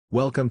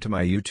Welcome to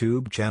my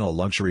YouTube channel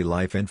Luxury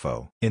Life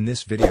Info. In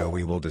this video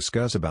we will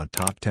discuss about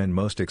top 10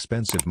 most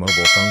expensive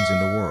mobile phones in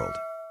the world.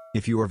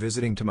 If you are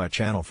visiting to my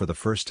channel for the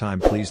first time,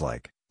 please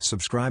like,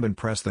 subscribe and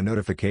press the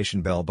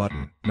notification bell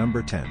button.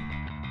 Number 10.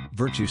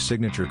 Virtu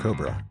Signature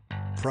Cobra.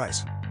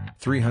 Price: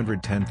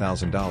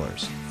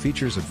 $310,000.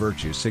 Features of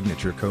Virtu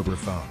Signature Cobra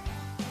phone.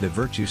 The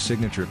Virtu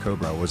Signature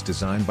Cobra was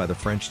designed by the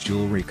French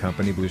jewelry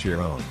company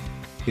Billionaire.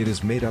 It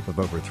is made up of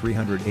over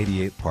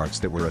 388 parts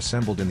that were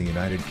assembled in the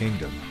United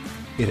Kingdom.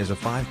 It has a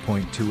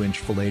 5.2-inch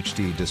Full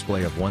HD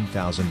display of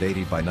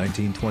 1080 by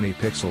 1920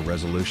 pixel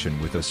resolution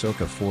with a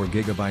SoC of 4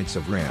 GB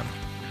of RAM.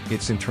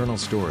 Its internal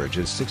storage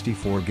is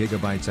 64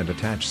 GB and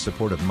attached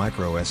support of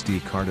micro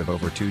SD card of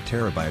over 2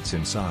 TB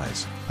in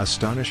size,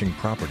 astonishing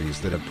properties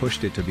that have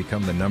pushed it to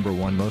become the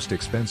 #1 most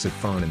expensive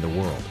phone in the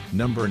world.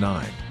 Number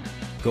 9.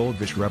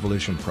 Goldvish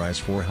Revolution. Price: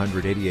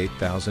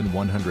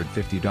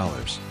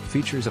 $488,150.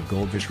 Features of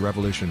Goldvish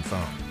Revolution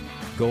phone.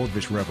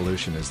 Goldvish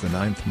Revolution is the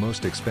 9th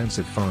most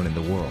expensive phone in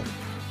the world.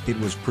 It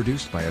was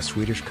produced by a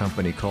Swedish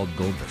company called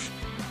Goldvish.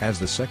 As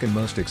the second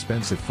most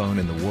expensive phone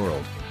in the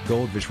world,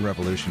 Goldvish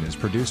Revolution is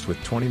produced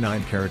with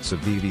 29 carats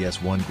of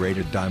VVS1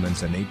 graded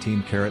diamonds and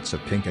 18 carats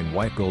of pink and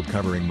white gold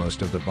covering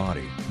most of the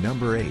body.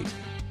 Number 8.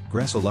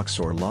 Gressa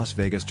Luxor Las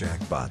Vegas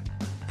Jackpot.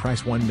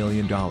 Price: $1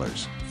 million.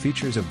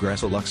 Features of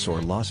Gressa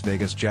Luxor Las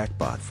Vegas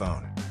Jackpot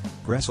phone.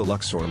 Gressa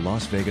Luxor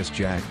Las Vegas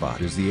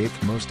Jackpot is the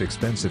 8th most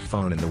expensive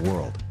phone in the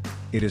world.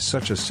 It is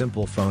such a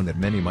simple phone that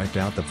many might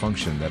doubt the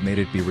function that made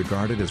it be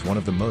regarded as one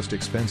of the most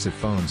expensive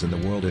phones in the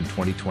world in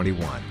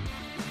 2021.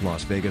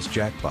 Las Vegas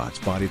Jackpot's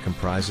body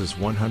comprises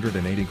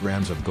 180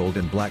 grams of gold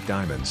and black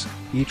diamonds,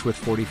 each with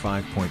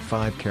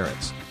 45.5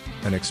 carats.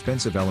 An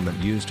expensive element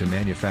used to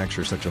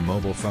manufacture such a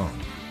mobile phone.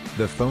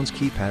 The phone's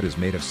keypad is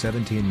made of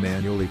 17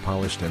 manually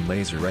polished and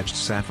laser-etched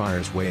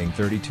sapphires weighing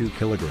 32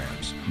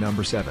 kilograms.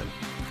 Number 7.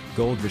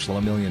 Goldvish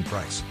Le Million.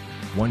 Price: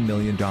 $1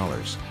 million.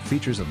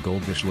 Features of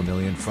Goldvish Le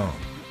Million phone.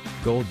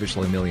 Goldvish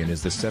Le Million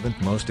is the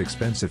 7th most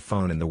expensive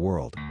phone in the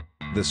world.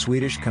 The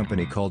Swedish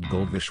company called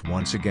Goldvish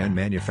once again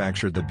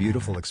manufactured the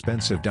beautiful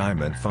expensive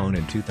diamond phone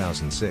in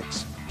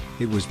 2006.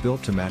 It was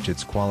built to match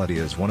its quality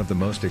as one of the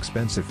most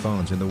expensive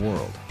phones in the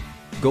world.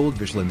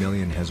 Goldvish Le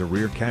Million has a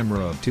rear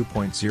camera of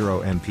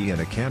 2.0 MP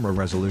and a camera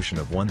resolution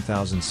of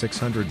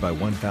 1600 by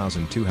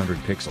 1200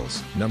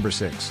 pixels. Number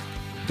 6.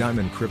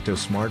 Diamond Crypto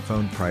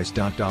Smartphone. Price: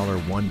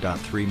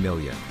 $1.3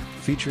 million.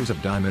 Features of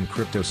Diamond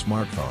Crypto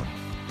Smartphone.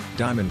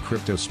 Diamond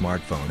Crypto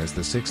Smartphone is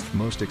the 6th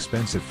most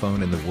expensive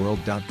phone in the world.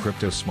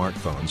 Crypto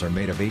smartphones are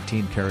made of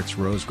 18 carats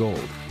rose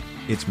gold.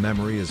 Its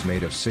memory is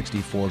made of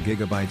 64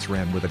 GB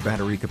RAM with a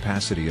battery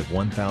capacity of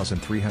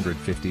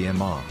 1350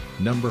 mAh.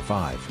 Number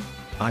 5.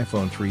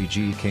 iPhone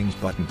 3G Kings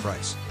Button.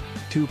 Price: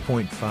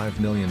 $2.5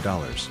 million.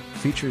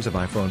 Features of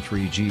iPhone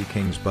 3G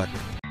Kings Button.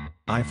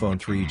 iPhone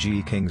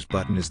 3G Kings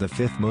Button is the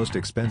 5th most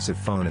expensive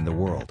phone in the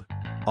world.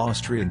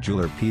 Austrian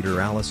jeweler Peter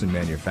Allison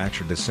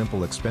manufactured the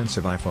simple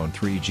expensive iPhone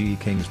 3G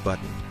Kings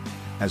Button.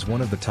 As one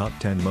of the top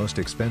 10 most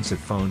expensive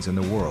phones in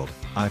the world,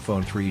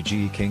 iPhone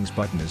 3G Kings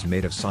Button is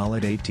made of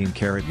solid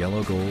 18-karat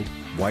yellow gold,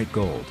 white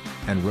gold,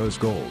 and rose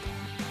gold.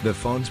 The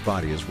phone's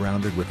body is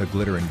rounded with a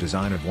glittering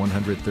design of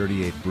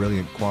 138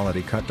 brilliant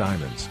quality cut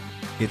diamonds.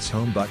 Its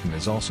home button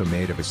is also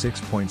made of a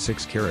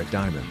 6.6-karat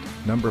diamond.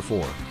 Number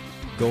 4.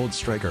 Gold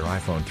Striker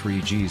iPhone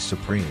 3G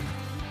Supreme.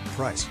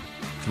 Price: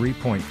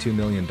 $3.2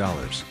 million.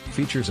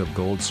 Features of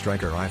Gold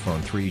Striker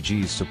iPhone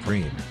 3G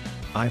Supreme.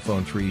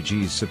 iPhone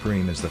 3G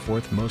Supreme is the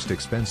 4th most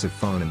expensive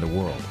phone in the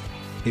world.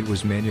 It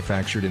was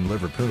manufactured in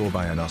Liverpool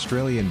by an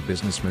Australian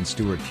businessman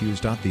Stuart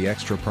Hughes. The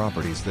extra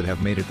properties that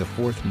have made it the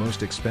 4th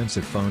most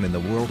expensive phone in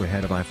the world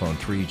ahead of iPhone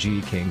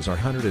 3G Kings are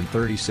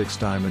 136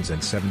 diamonds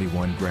and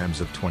 71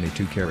 grams of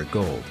 22-karat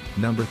gold.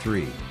 Number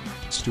 3.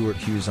 Stuart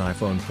Hughes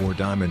iPhone 4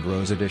 Diamond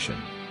Rose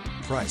Edition.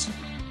 Price: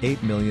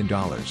 $8 million.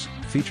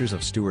 Features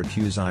of Stuart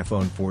Hughes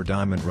iPhone 4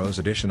 Diamond Rose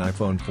Edition.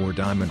 iPhone 4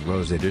 Diamond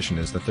Rose Edition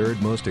is the 3rd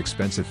most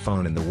expensive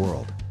phone in the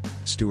world.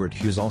 Stuart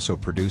Hughes also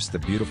produced the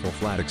beautiful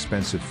flat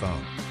expensive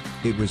phone.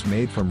 It was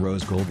made from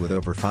rose gold with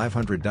over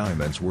 500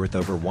 diamonds worth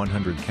over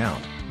 100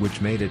 count, which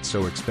made it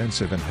so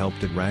expensive and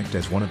helped it ranked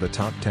as one of the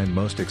top 10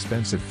 most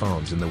expensive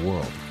phones in the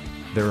world.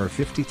 There are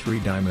 53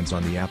 diamonds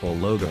on the Apple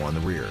logo on the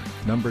rear.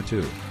 Number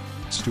 2.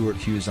 Stuart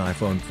Hughes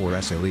iPhone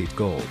 4S Elite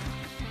Gold.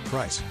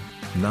 Price: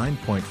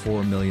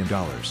 $9.4 million.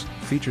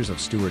 Features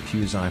of Stuart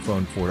Hughes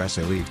iPhone 4S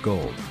Elite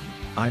Gold.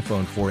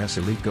 iPhone 4S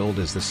Elite Gold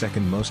is the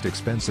 2nd most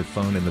expensive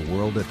phone in the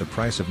world at the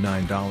price of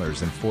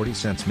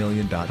 $9.40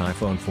 million.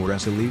 iPhone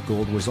 4S Elite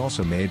Gold was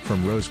also made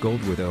from rose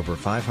gold with over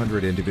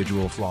 500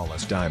 individual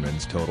flawless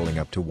diamonds totaling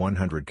up to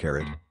 100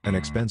 carat, an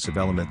expensive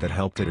element that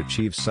helped it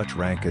achieve such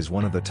rank as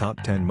one of the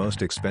top 10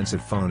 most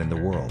expensive phone in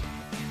the world.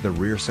 The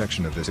rear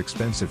section of this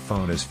expensive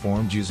phone is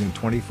formed using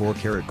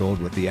 24-karat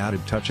gold with the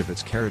added touch of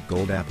its karat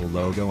gold Apple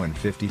logo and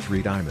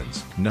 53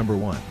 diamonds. Number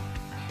 1.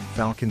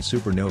 Falcon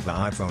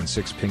Supernova iPhone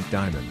 6 Pink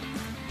Diamond.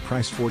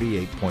 Price: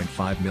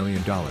 $48.5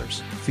 million.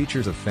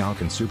 Features of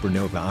Falcon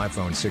Supernova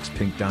iPhone 6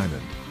 Pink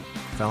Diamond.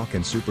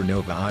 Falcon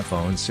Supernova.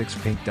 iPhone 6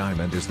 Pink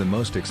Diamond is the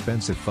most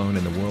expensive phone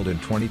in the world in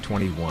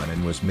 2021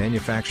 and was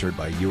manufactured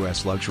by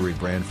US luxury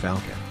brand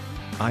Falcon.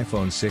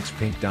 iPhone 6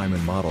 Pink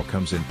Diamond model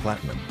comes in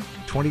platinum,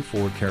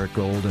 24-karat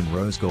gold and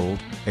rose gold,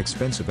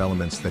 expensive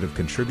elements that have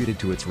contributed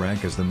to its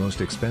rank as the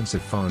most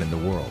expensive phone in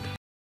the world.